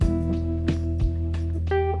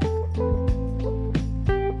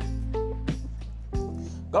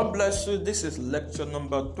God bless you. This is lecture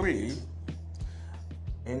number 3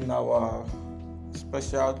 in our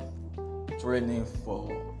special training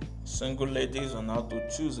for single ladies on how to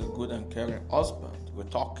choose a good and caring husband. We're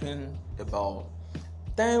talking about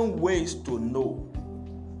 10 ways to know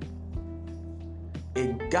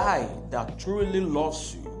a guy that truly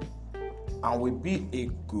loves you and will be a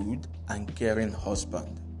good and caring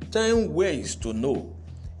husband. 10 ways to know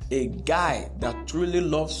a guy that truly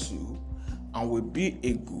loves you and will be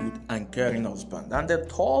a good and caring husband. And the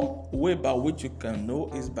third way by which you can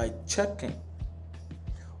know is by checking,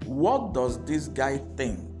 what does this guy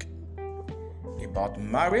think about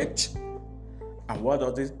marriage and what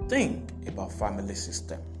does he think about family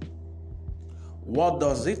system? What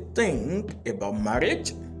does he think about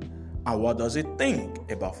marriage and what does he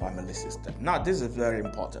think about family system? Now, this is very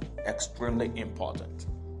important, extremely important.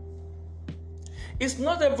 It's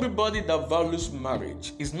not everybody that values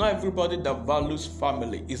marriage. It's not everybody that values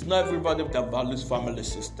family. It's not everybody that values family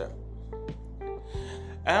system.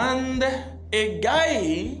 And a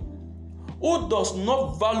guy who does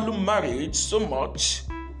not value marriage so much,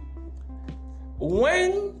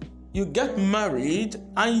 when you get married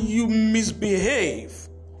and you misbehave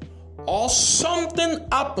or something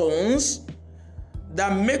happens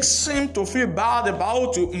that makes him to feel bad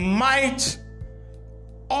about you, might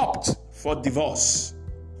opt for divorce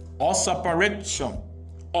or separation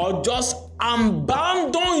or just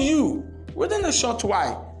abandon you within a short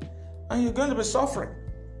while, and you're going to be suffering.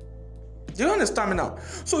 Do you understand me now?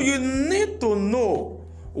 So you need to know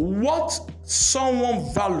what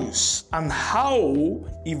someone values and how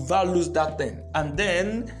he values that thing. And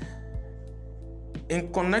then,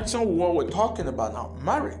 in connection with what we're talking about now,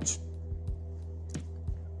 marriage.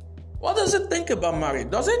 What does it think about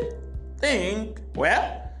marriage? Does it think,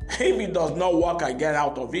 well, if it does not work, I get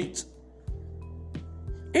out of it?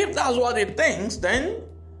 If that's what it thinks, then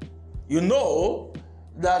you know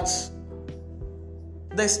that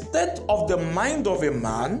the state of the mind of a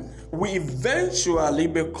man will eventually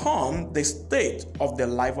become the state of the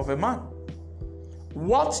life of a man.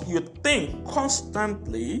 What you think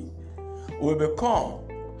constantly will become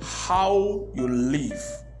how you live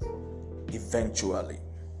eventually.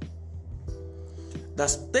 The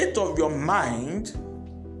state of your mind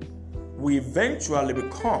will eventually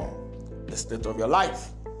become the state of your life.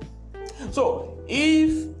 So,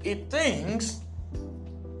 if it thinks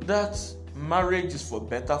that marriage is for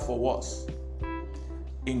better, for worse,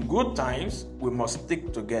 in good times, we must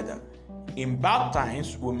stick together. In bad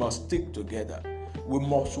times, we must stick together. We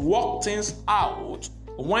must work things out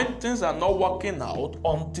when things are not working out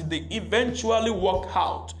until they eventually work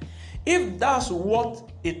out. If that's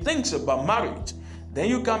what it thinks about marriage, then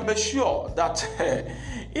you can be sure that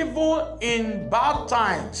even in bad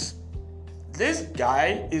times, this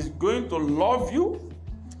guy is going to love you,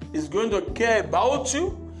 is going to care about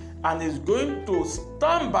you, and is going to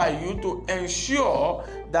stand by you to ensure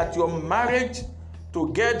that your marriage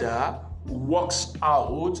together works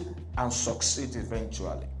out and succeeds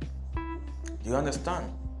eventually. Do you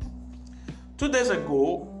understand? 2 days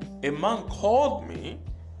ago, a man called me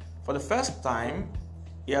for the first time.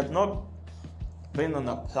 He had not been on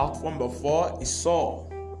a platform before. He saw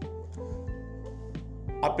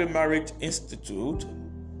Happy Marriage Institute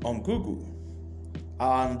on Google,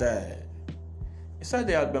 and he said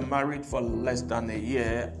he had been married for less than a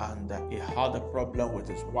year, and he had a problem with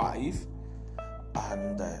his wife,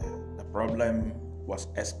 and the problem was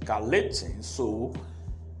escalating. So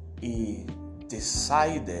he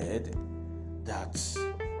decided that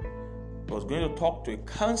he was going to talk to a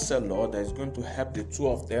counselor that is going to help the two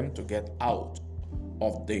of them to get out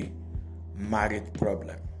of the marriage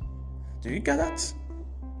problem. Do you get that?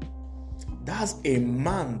 That's a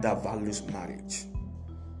man that values marriage.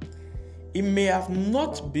 He may have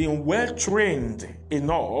not been well trained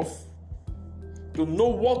enough to know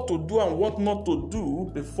what to do and what not to do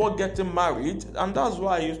before getting married. And that's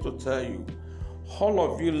why I used to tell you, all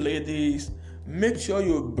of you ladies, make sure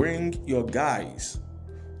you bring your guys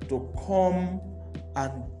to come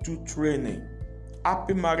and do training.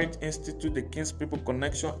 Happy Marriage Institute, the King's People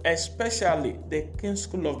Connection, especially the King's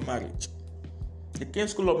School of Marriage. The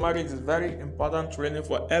King's School of Marriage is very important training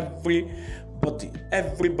for everybody,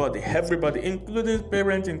 including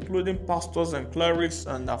parents, including pastors and clerics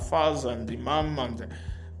and affairs and imam and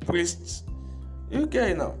priests. You get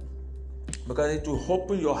it now? Because it will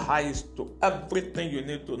open your eyes to everything you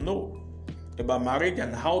need to know about marriage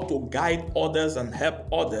and how to guide others and help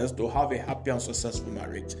others to have a happy and successful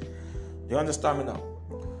marriage. Do you understand me now?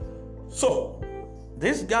 So,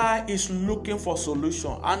 this guy is looking for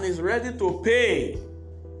solution and is ready to pay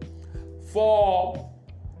for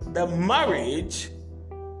the marriage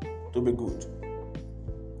to be good.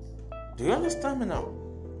 Do you understand me now?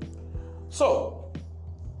 So,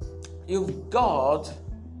 you've got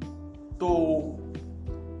to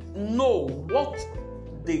know what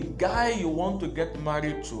the guy you want to get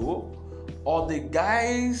married to, or the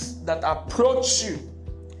guys that approach you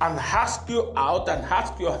and ask you out and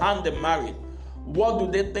ask your hand in marriage, what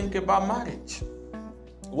do they think about marriage?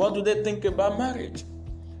 What do they think about marriage?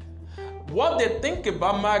 What they think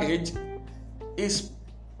about marriage is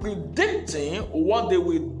predicting what they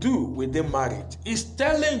will do with the marriage. It's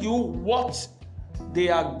telling you what they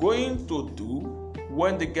are going to do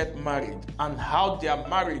when they get married and how their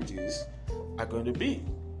marriages are going to be.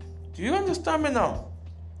 Do you understand me now?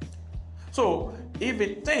 So, if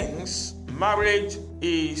it thinks marriage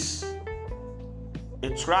is a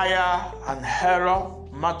trial and error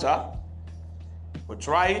matter, we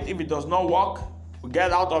try it. If it does not work, we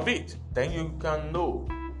get out of it. Then you can know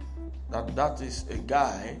that that is a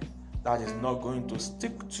guy that is not going to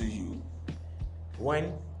stick to you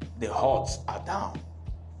when the odds are down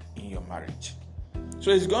in your marriage.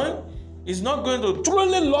 So he's not going to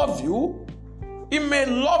truly love you. He may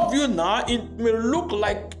love you now. It may look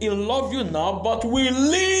like he loves you now, but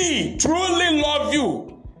will he truly love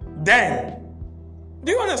you then?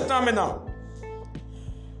 Do you understand me now?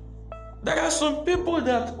 There are some people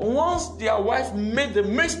that once their wife made a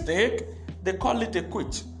mistake, they call it a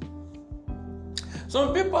quit.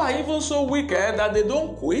 Some people are even so wicked that they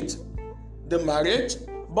don't quit the marriage,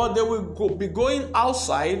 but they will be going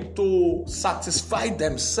outside to satisfy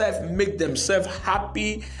themselves, make themselves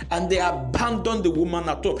happy, and they abandon the woman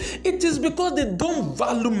at home. It is because they don't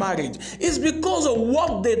value marriage. It's because of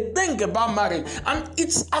what they think about marriage. And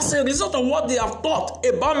it's as a result of what they have thought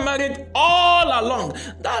about marriage all along.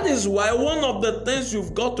 That is why one of the things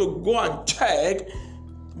you've got to go and check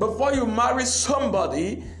before you marry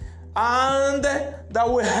somebody, and that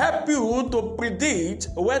will help you to predict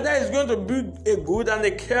whether he's going to be a good and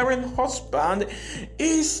a caring husband,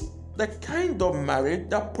 is the kind of marriage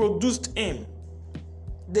that produced him.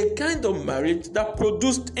 The kind of marriage that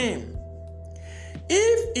produced him.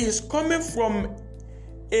 If he's coming from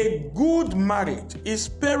a good marriage, his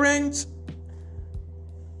parents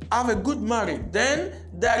have a good marriage, then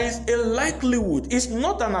there is a likelihood. It's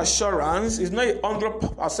not an assurance, it's not a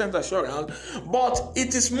 100% assurance, but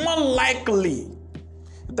it is more likely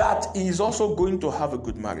that he is also going to have a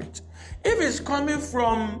good marriage. If it's coming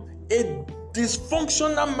from a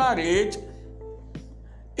dysfunctional marriage,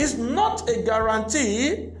 it's not a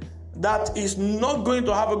guarantee that he's not going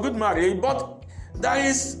to have a good marriage, but there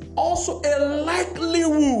is also a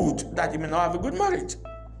likelihood that he may not have a good marriage.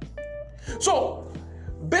 So,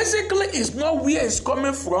 basically, it's not where it's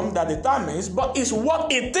coming from that determines, but it's what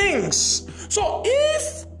he thinks. So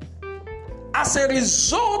if, as a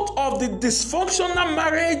result of the dysfunctional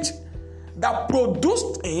marriage that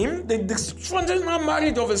produced him, the dysfunctional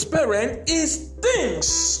marriage of his parent, he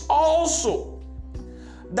thinks also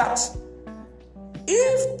that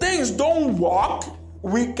if things don't work,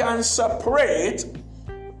 we can separate,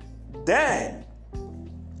 then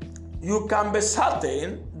you can be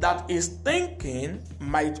certain that his thinking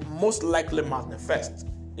might most likely manifest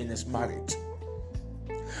in his marriage.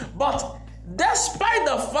 But despite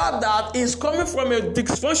the fact that he's coming from a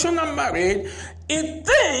dysfunctional marriage, he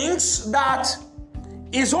thinks that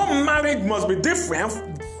his own marriage must be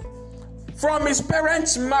different from his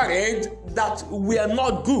parents' marriage that were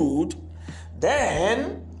not good.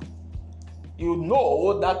 Then you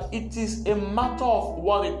know that it is a matter of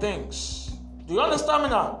what he thinks. Do you understand me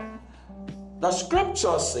now? The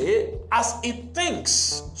scriptures say, as he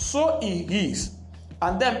thinks, so he is.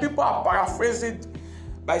 And then people are paraphrasing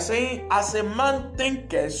by saying, as a man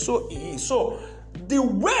thinketh, so he is. So, the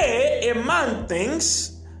way a man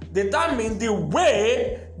thinks determines the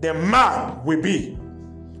way the man will be.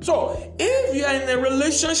 So, if you are in a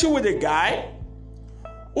relationship with a guy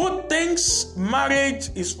who thinks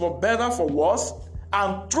marriage is for better, for worse,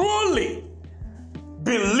 and truly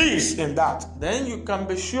believes in that, then you can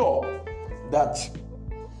be sure that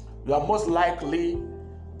you are most likely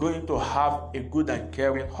going to have a good and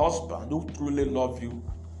caring husband who truly loves you,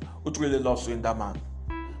 who truly loves you in that man.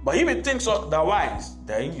 But if he thinks otherwise,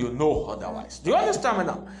 then you know otherwise. Do you understand me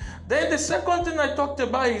now? Then the second thing I talked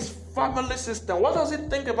about is family system. What does it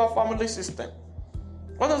think about family system?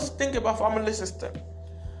 What does it think about family system?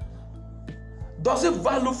 Does it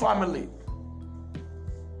value family?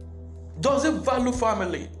 Does it value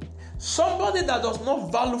family? Somebody that does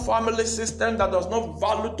not value family system, that does not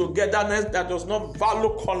value togetherness, that does not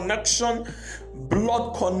value connection,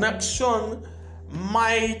 blood connection,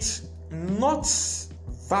 might not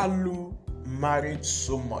value marriage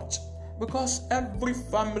so much. Because every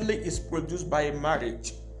family is produced by a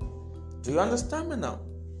marriage. Do you understand me now?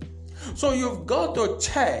 So you've got to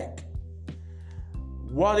check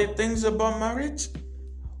what he thinks about marriage,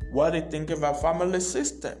 what he thinks about family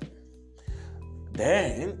system.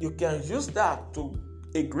 Then you can use that to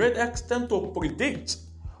a great extent to predict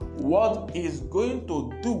what he's going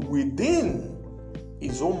to do within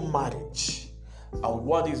his own marriage and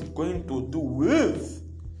what he's going to do with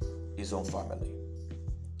his own family.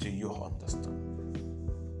 Do you understand?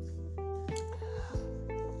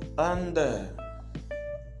 And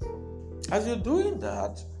as you're doing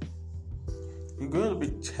that, you're going to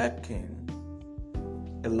be checking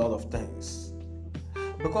a lot of things.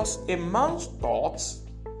 Because a man's thoughts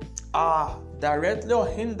are directly or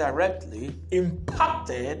indirectly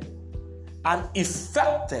impacted and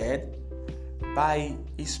affected by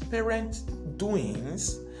his parents'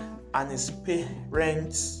 doings and his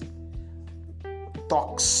parents'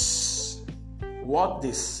 talks. What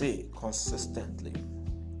they say consistently,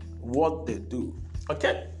 what they do.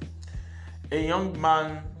 Okay? A young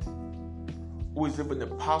man who is even a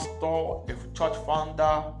pastor, a church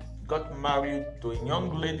founder, got married to a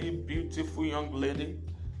young lady, beautiful young lady,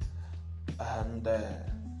 and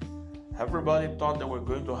everybody thought they were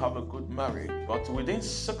going to have a good marriage, but within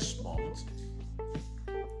 6 months,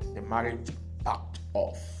 the marriage backed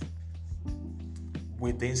off.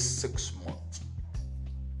 Within 6 months.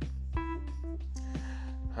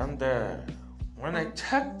 And when I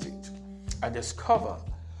checked it, I discovered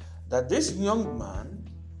that this young man,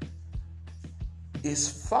 his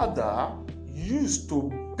father used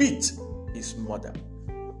to beat his mother.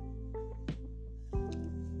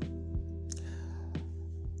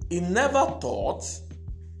 He never thought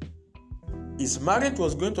his marriage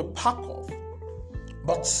was going to pack off,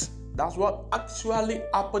 but that's what actually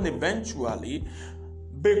happened eventually,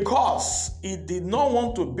 because he did not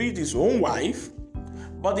want to beat his own wife,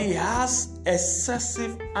 but he has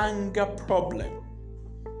excessive anger problem.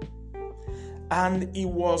 And he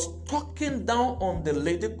was talking down on the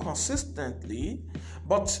lady consistently,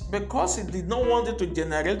 but because he did not want it to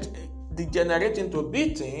degenerate into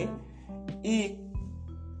beating, he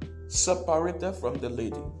separated from the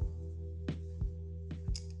lady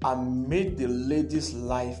and made the lady's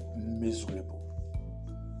life miserable.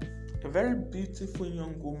 A very beautiful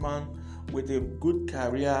young woman with a good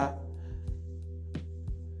career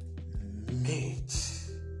made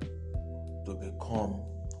to become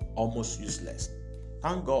almost useless.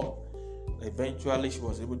 Thank God, eventually she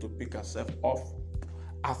was able to pick herself off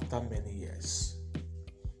after many years.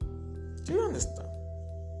 Do you understand?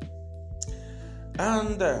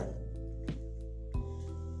 And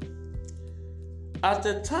at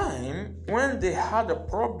the time when they had a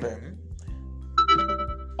problem,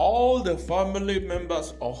 all the family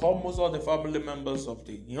members, or almost all the family members of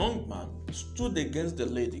the young man, stood against the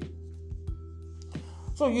lady.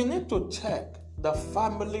 So you need to check the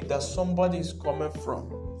family that somebody is coming from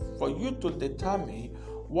for you to determine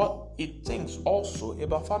what it thinks also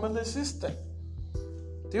about family system.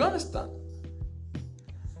 Do you understand?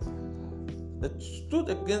 They stood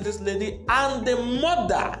against this lady, and the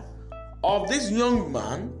mother of this young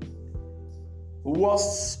man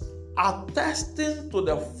was attesting to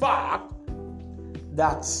the fact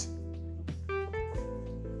that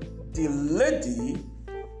the lady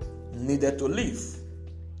needed to leave.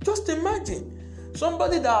 Just imagine,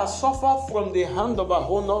 somebody that has suffered from the hand of her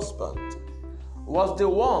own husband was the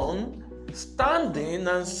one standing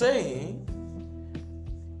and saying,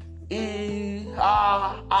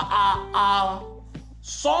 our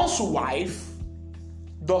son's wife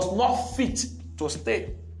does not fit to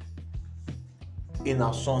stay in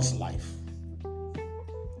our son's life.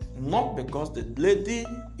 Not because the lady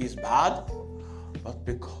is bad, but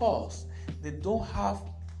because they don't have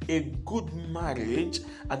a good marriage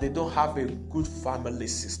and they don't have a good family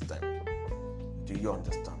system. Do you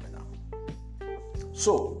understand me now?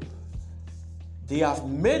 So, they have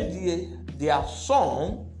made their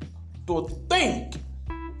son to think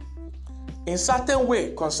in certain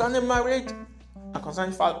way concerning marriage and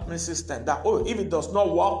concerning family system, that if it does not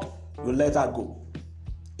work, you let her go.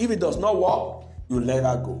 If it does not work, you let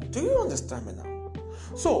her go. Do you understand me now?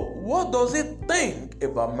 So, what does it think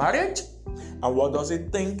about marriage? And what does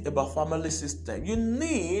it think about family system? You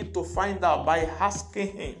need to find out by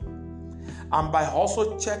asking him, and by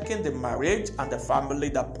also checking the marriage and the family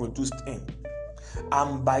that produced him.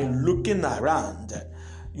 And by looking around,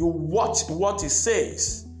 you watch what he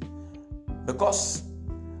says. Because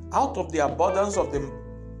out of the abundance of the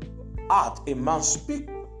heart, a man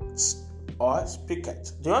speaks or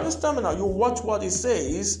speaketh. Do you understand me now? You watch what he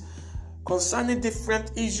says, concerning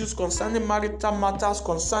different issues, concerning marital matters,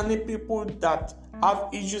 concerning people that have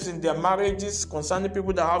issues in their marriages, concerning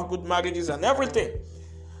people that have good marriages and everything.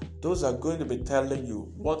 Those are going to be telling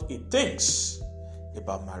you what it thinks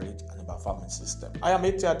about marriage and about family system. I am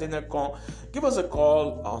Eti Adenekon. Give us a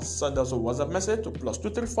call or send us a WhatsApp message to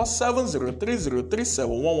 +234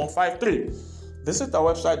 7030371153. Visit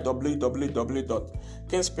our website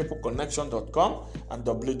www.kingspeopleconnection.com and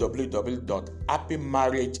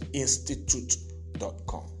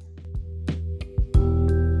www.happymarriageinstitute.com.